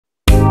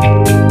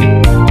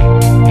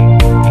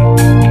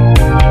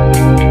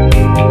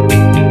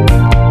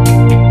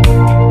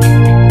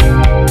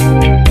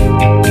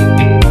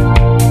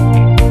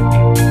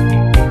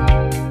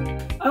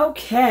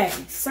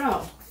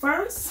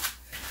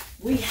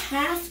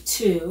have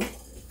to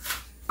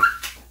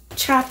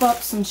chop up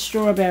some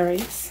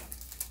strawberries.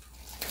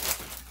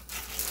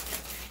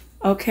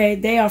 Okay,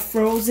 they are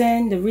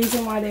frozen. The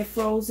reason why they're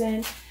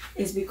frozen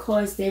is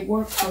because they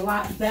work a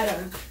lot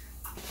better.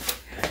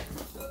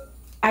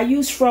 I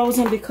use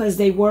frozen because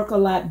they work a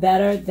lot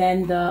better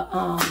than the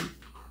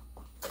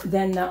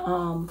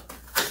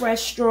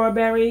fresh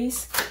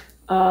strawberries.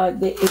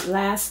 It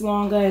lasts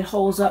longer. It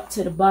holds up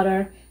to the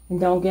butter and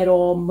don't get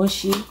all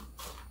mushy.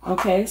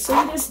 Okay, so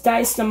you just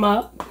dice them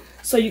up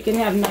so you can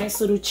have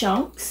nice little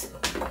chunks,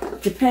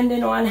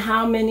 depending on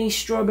how many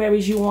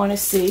strawberries you want to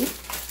see.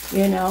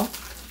 You know,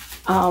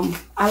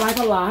 I like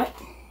a lot.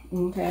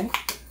 Okay,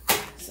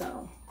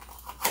 so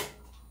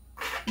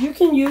you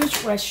can use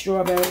fresh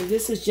strawberries.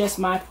 This is just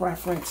my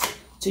preference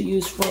to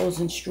use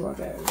frozen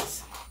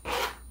strawberries.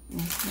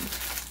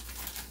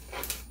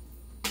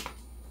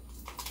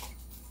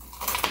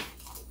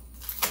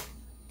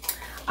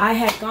 I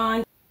had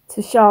gone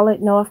to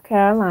Charlotte, North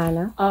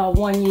Carolina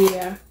 1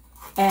 year,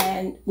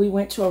 and we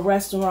went to a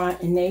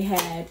restaurant and they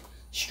had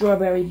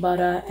strawberry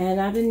butter,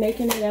 and I've been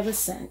making it ever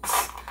since.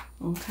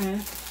 Okay,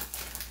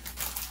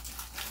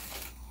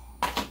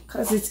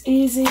 because it's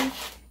easy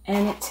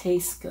and it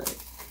tastes good.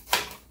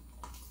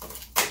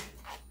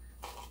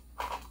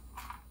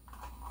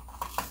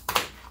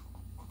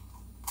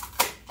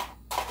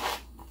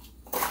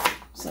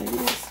 So you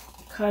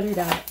just cut it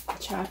up,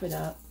 chop it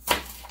up.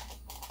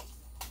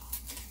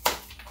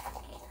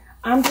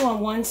 I'm doing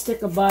 1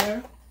 stick of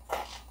butter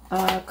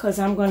because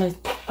I'm going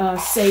to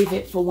save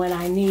it for when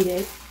I need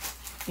it,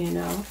 you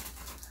know.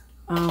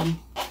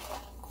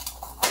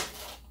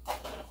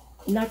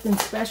 Nothing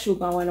special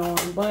going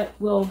on, but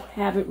we'll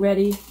have it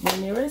ready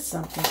when there is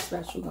something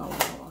special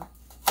going on.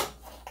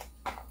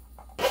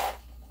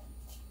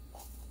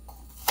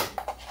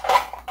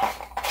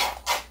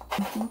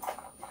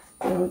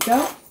 There we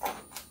go.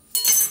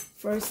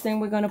 First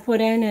thing we're going to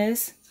put in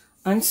is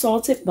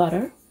unsalted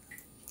butter.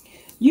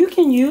 You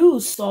can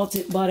use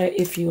salted butter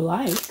if you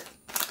like,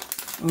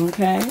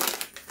 okay?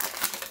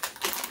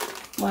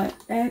 But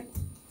that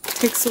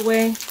takes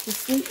away the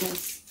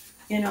sweetness,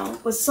 you know.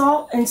 But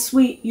salt and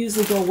sweet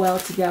usually go well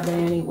together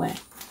anyway,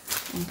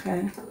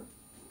 okay?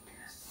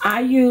 I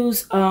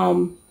use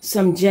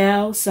some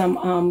gel,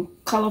 some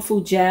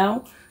colorful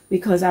gel,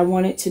 because I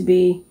want it to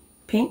be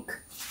pink.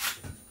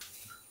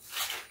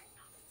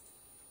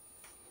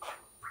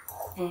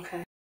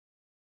 Okay.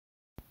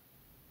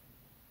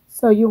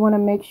 So you want to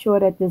make sure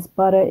that this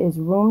butter is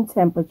room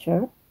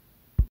temperature.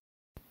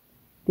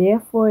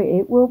 Therefore,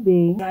 it will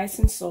be nice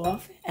and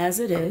soft as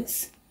it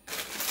is.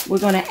 We're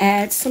going to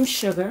add some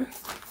sugar.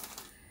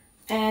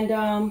 And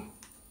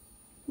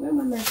where are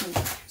my measuring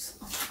cups?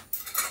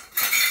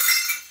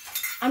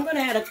 I'm going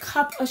to add a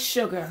cup of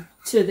sugar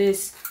to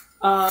this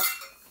cup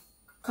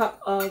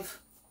of,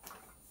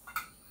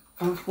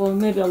 well,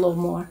 maybe a little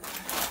more.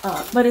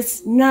 But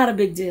it's not a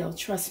big deal,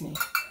 trust me.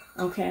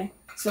 Okay,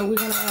 so we're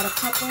going to add a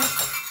cup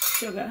of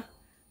sugar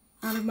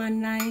out of my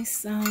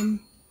nice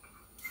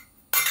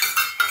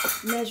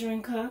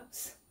measuring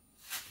cups.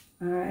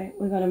 All right,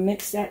 we're going to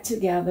mix that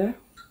together.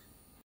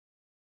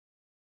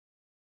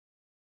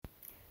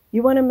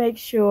 You want to make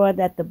sure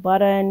that the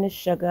butter and the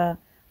sugar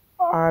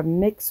are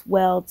mixed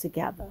well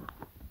together.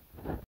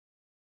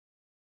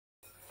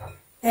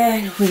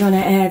 And we're going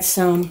to add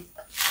some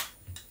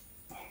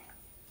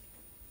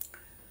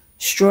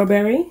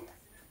strawberry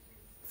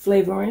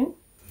flavoring.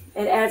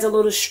 It adds a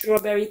little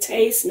strawberry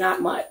taste,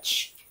 not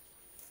much.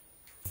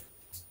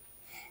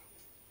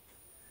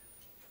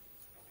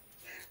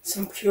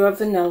 Some pure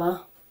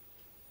vanilla.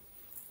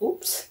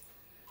 Oops.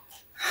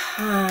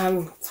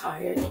 I'm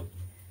tired.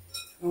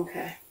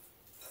 Okay.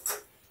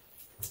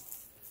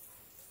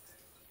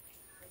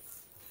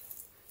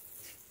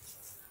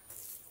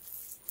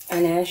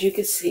 And as you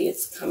can see,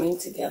 it's coming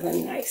together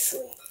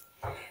nicely.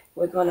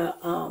 We're going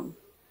to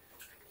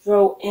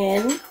throw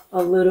in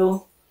a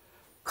little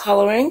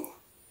coloring.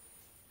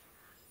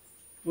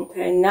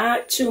 Okay,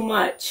 not too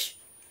much,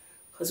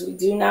 because we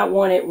do not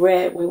want it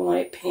red, we want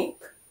it pink.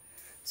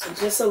 So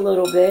just a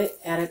little bit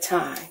at a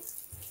time.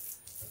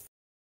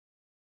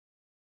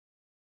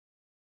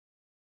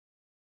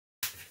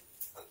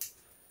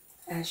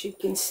 As you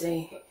can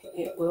see,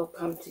 it will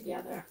come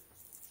together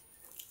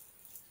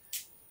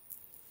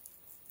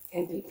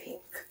and be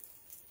pink.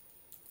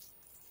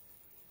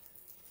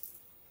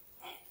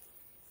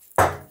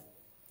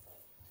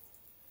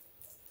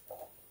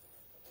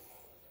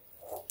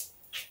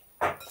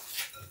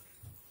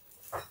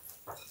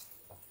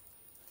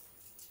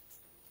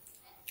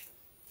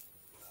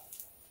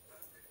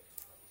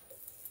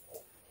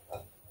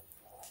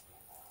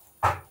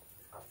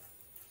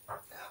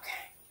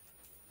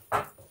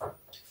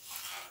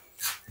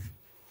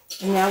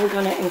 And now we're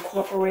going to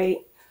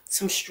incorporate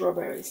some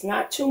strawberries.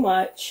 Not too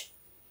much.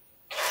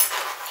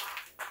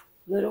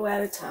 Little at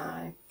a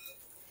time.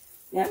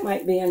 That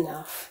might be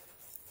enough.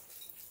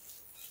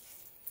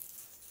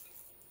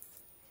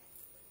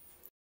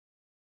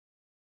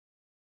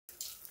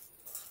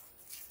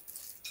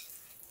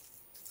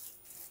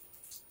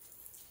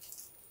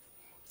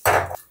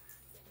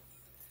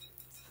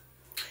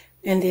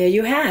 And there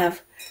you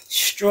have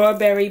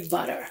strawberry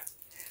butter.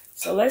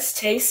 So let's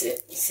taste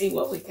it and see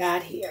what we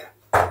got here.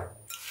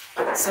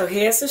 So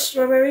here's the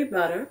strawberry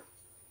butter.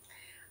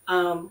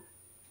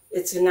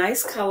 It's a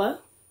nice color.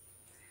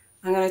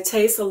 I'm going to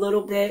taste a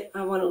little bit.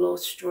 I want a little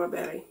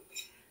strawberry.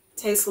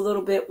 Taste a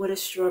little bit with a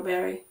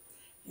strawberry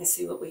and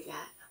see what we got.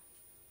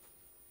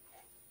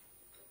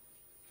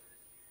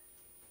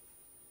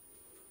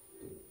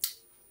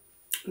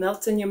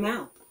 Melts in your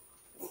mouth.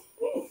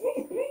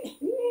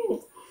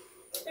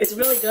 It's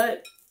really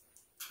good.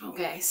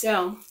 Okay,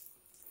 so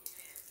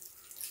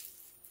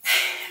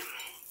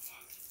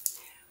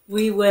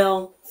we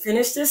will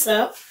finish this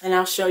up and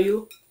I'll show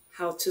you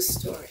how to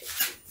store it.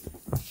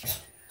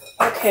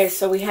 Okay,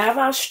 so we have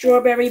our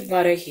strawberry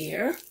butter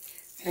here,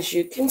 as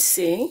you can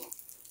see.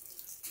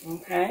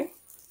 Okay,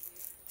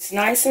 it's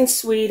nice and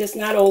sweet. It's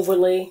not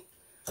overly.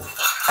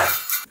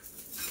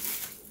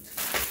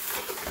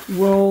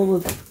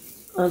 Roll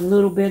a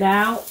little bit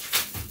out.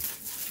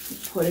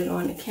 Put it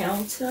on the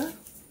counter.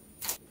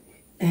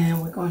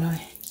 And we're going to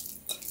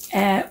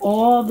add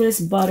all this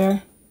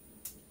butter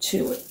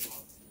to it.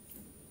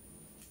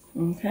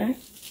 Okay.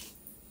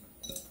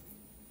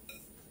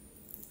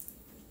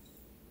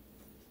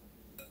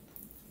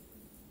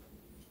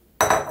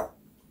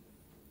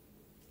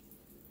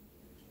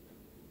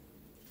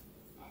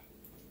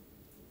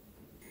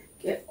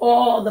 Get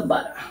all the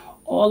butter.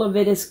 All of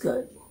it is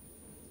good.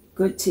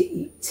 Good to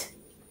eat.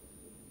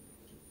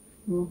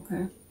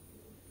 Okay.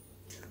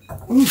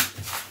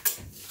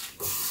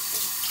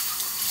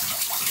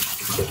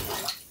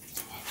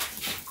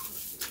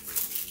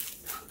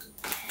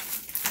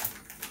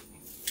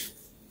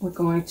 We're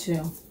going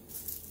to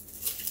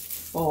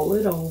fold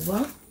it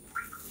over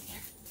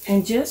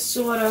and just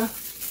sort of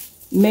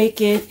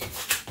make it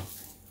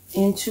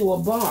into a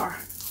bar.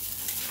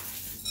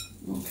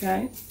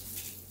 Okay.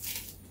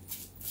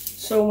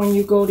 So when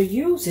you go to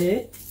use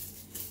it,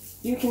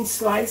 you can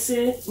slice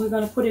it. We're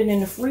going to put it in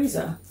the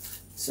freezer.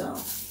 So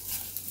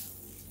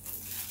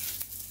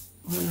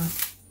I'm going to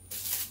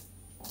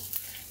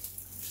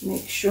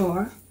make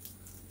sure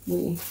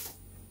we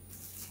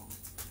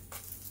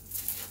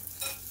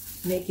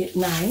make it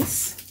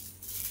nice,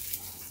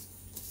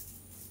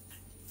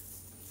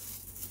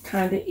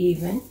 kind of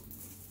even.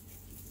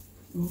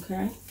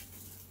 Okay,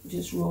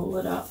 just roll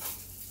it up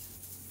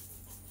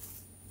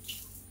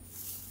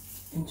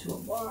into a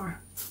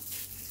bar.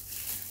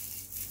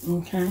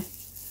 Okay,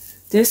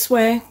 this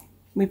way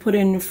we put it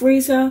in the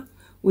freezer.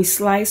 We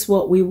slice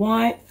what we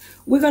want.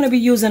 We're going to be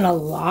using a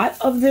lot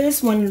of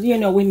this when, you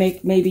know, we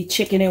make maybe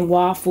chicken and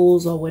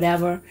waffles or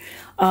whatever.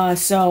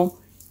 So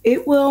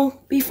it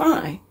will be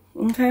fine.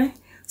 Okay.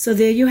 So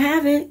there you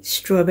have it.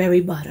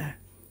 Strawberry butter.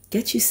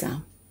 Get you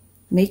some.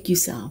 Make you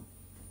some.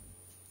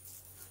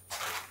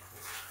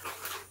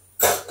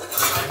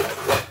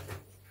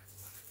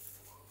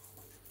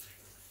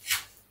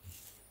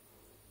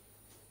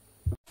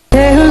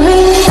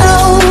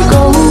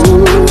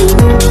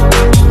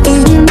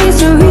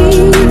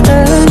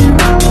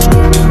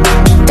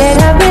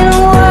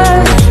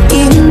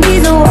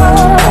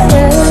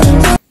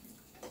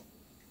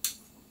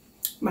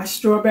 My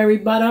strawberry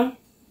butter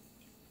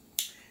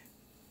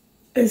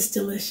is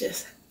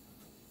delicious.